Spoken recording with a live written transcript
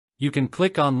You can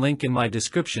click on link in my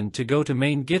description to go to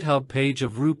main GitHub page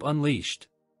of Roop Unleashed.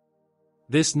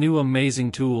 This new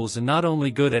amazing tool's not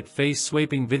only good at face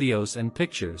swiping videos and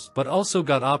pictures but also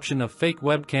got option of fake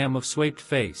webcam of swiped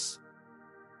face.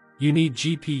 You need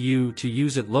GPU to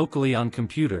use it locally on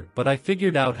computer, but I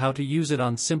figured out how to use it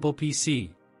on simple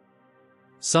PC.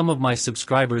 Some of my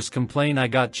subscribers complain I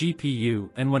got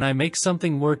GPU, and when I make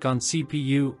something work on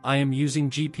CPU, I am using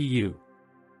GPU.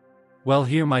 Well,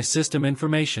 here my system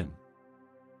information.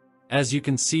 As you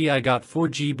can see, I got 4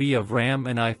 GB of RAM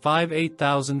and i5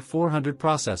 8400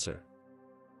 processor.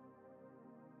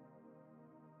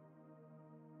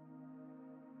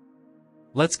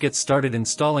 Let's get started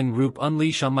installing Roop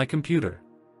Unleash on my computer.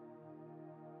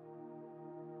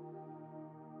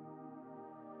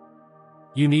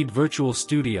 You need Virtual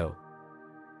Studio,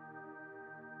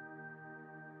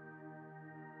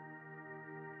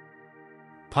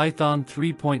 Python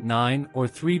 3.9 or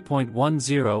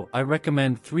 3.10, I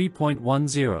recommend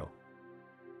 3.10.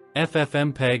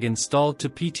 FFmpeg installed to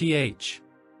PTH.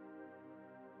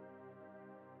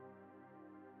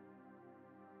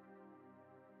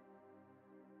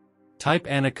 Type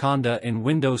Anaconda in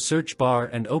Windows search bar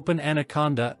and open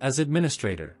Anaconda as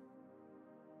administrator.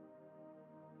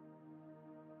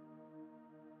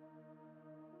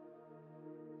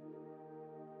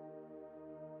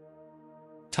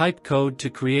 Type code to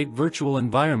create virtual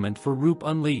environment for Roop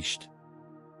Unleashed.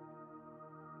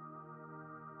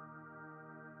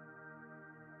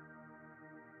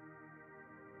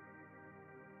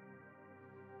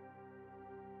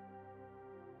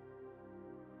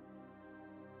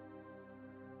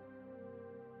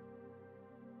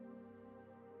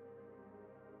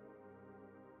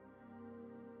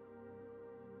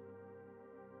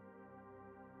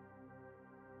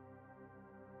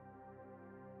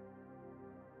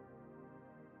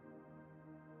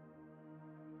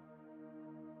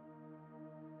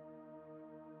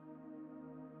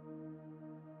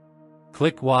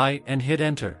 Click Y and hit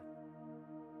enter.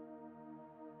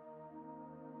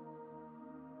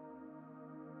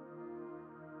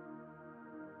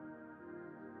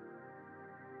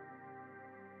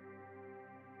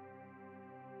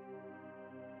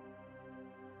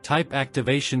 Type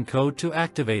activation code to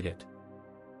activate it.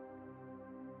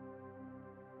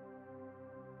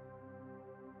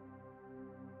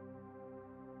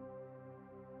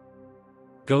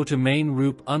 Go to main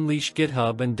Roop Unleash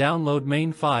GitHub and download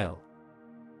main file.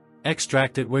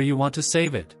 Extract it where you want to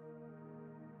save it.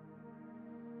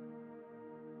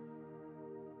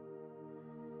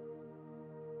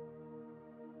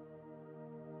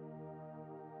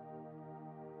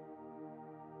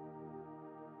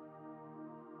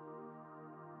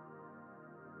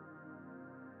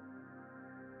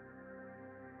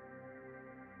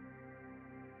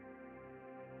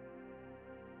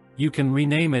 You can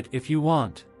rename it if you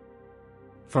want.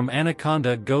 From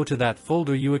Anaconda, go to that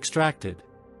folder you extracted.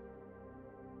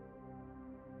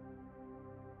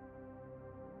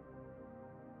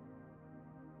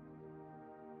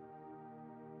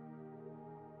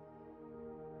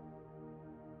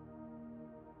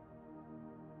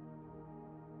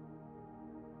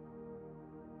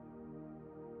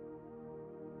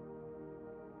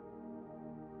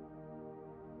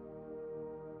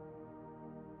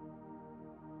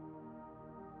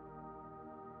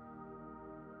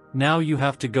 Now you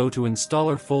have to go to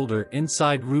installer folder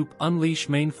inside Roop Unleash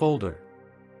main folder.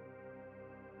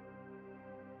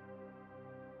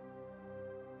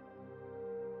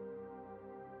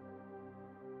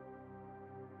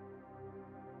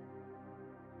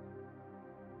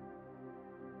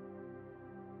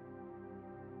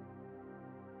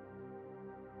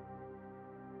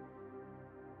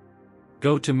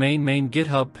 Go to main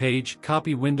GitHub page,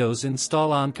 copy Windows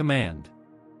install on command.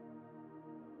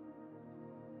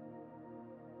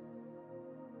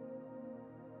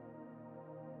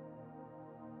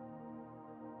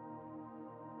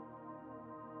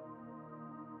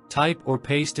 Type or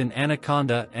paste in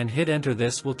Anaconda and hit enter.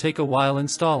 This will take a while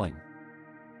installing.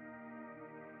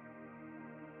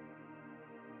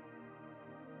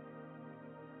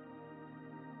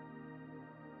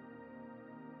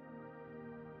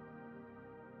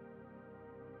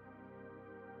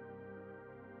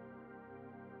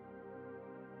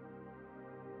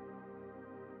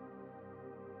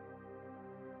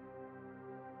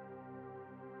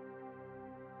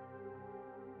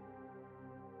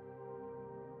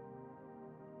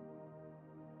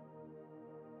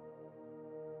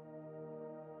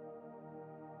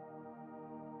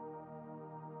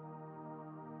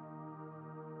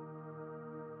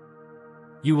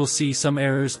 You will see some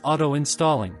errors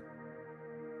auto-installing.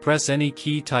 Press any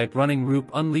key, type running Roop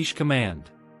Unleash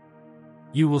command.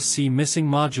 You will see missing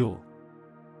module.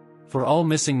 For all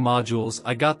missing modules,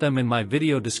 I got them in my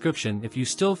video description. If you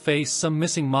still face some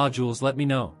missing modules, let me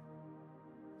know.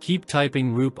 Keep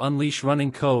typing roop-unleash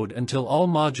running code until all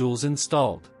modules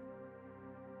installed.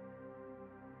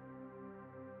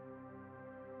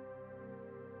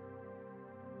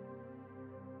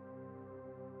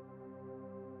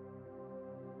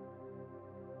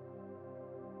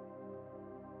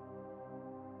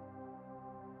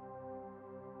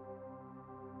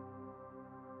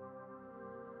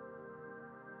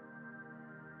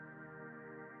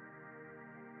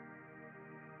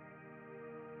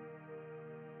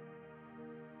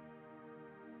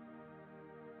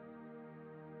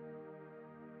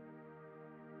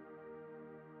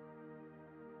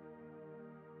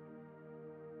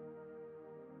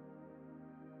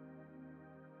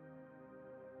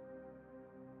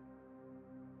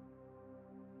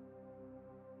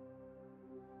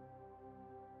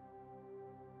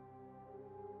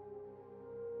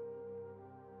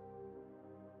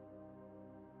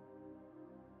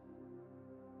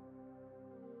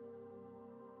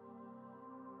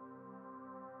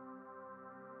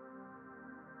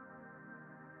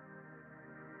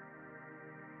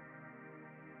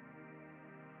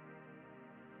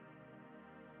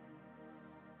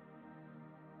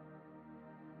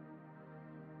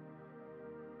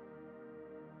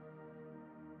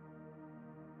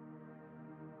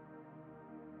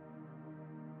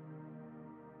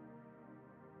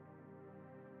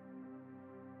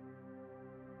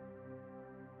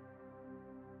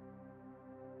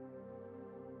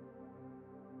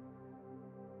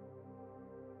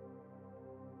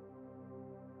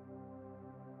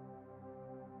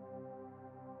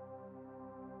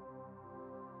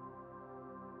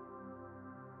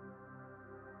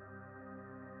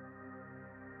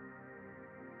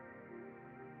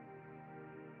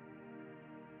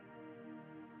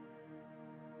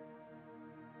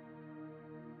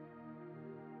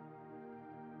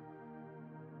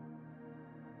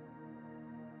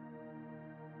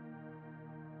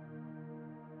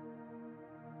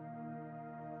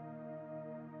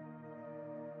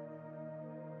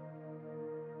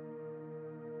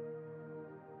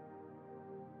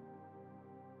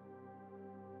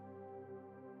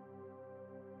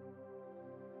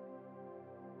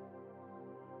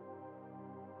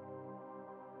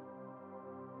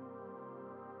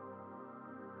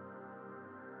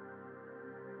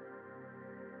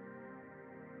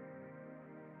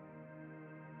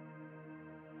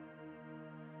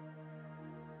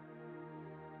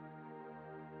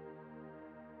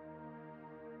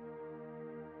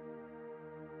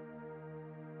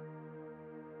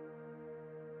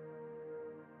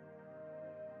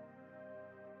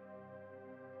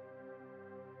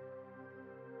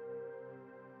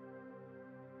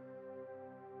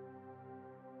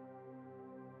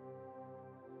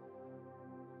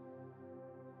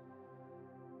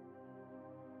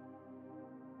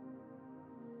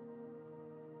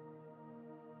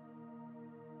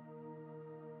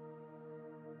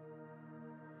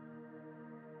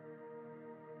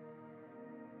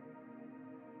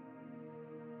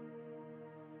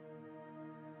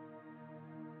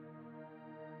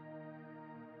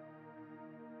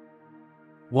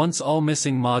 Once all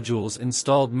missing modules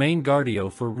installed, main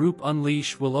Guardio for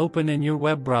roop-unleash will open in your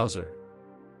web browser.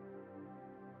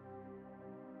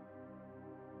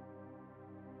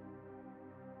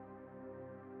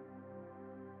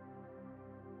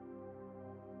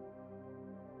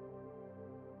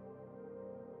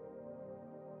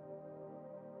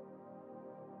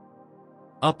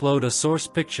 Upload a source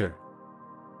picture.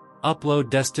 Upload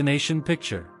destination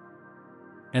picture.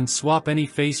 And swap any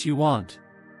face you want.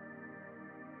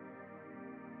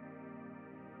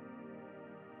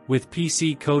 With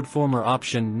PC codeformer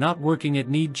option not working, it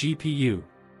need GPU.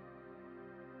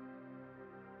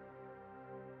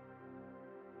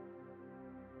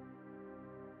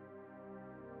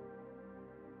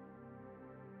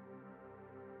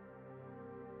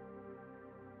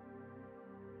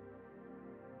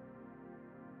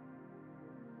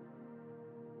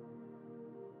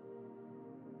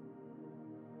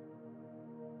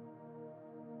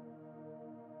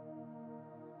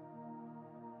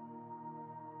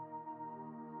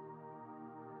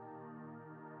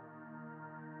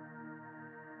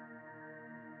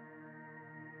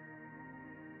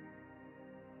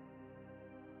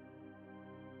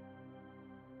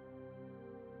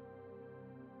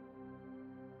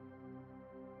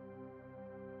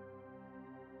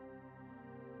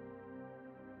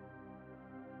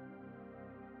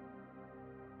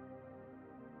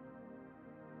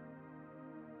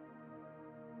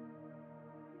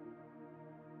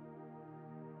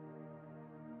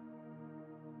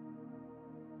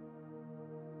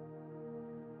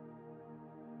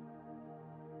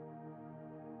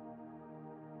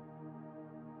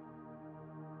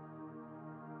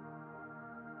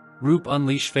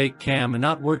 ROOP-Unleash fake cam and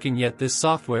not working yet. This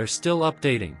software still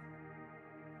updating.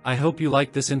 I hope you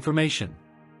like this information.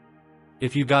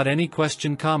 If you got any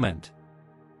question, comment.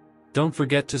 Don't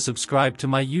forget to subscribe to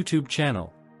my YouTube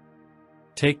channel.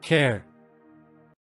 Take care.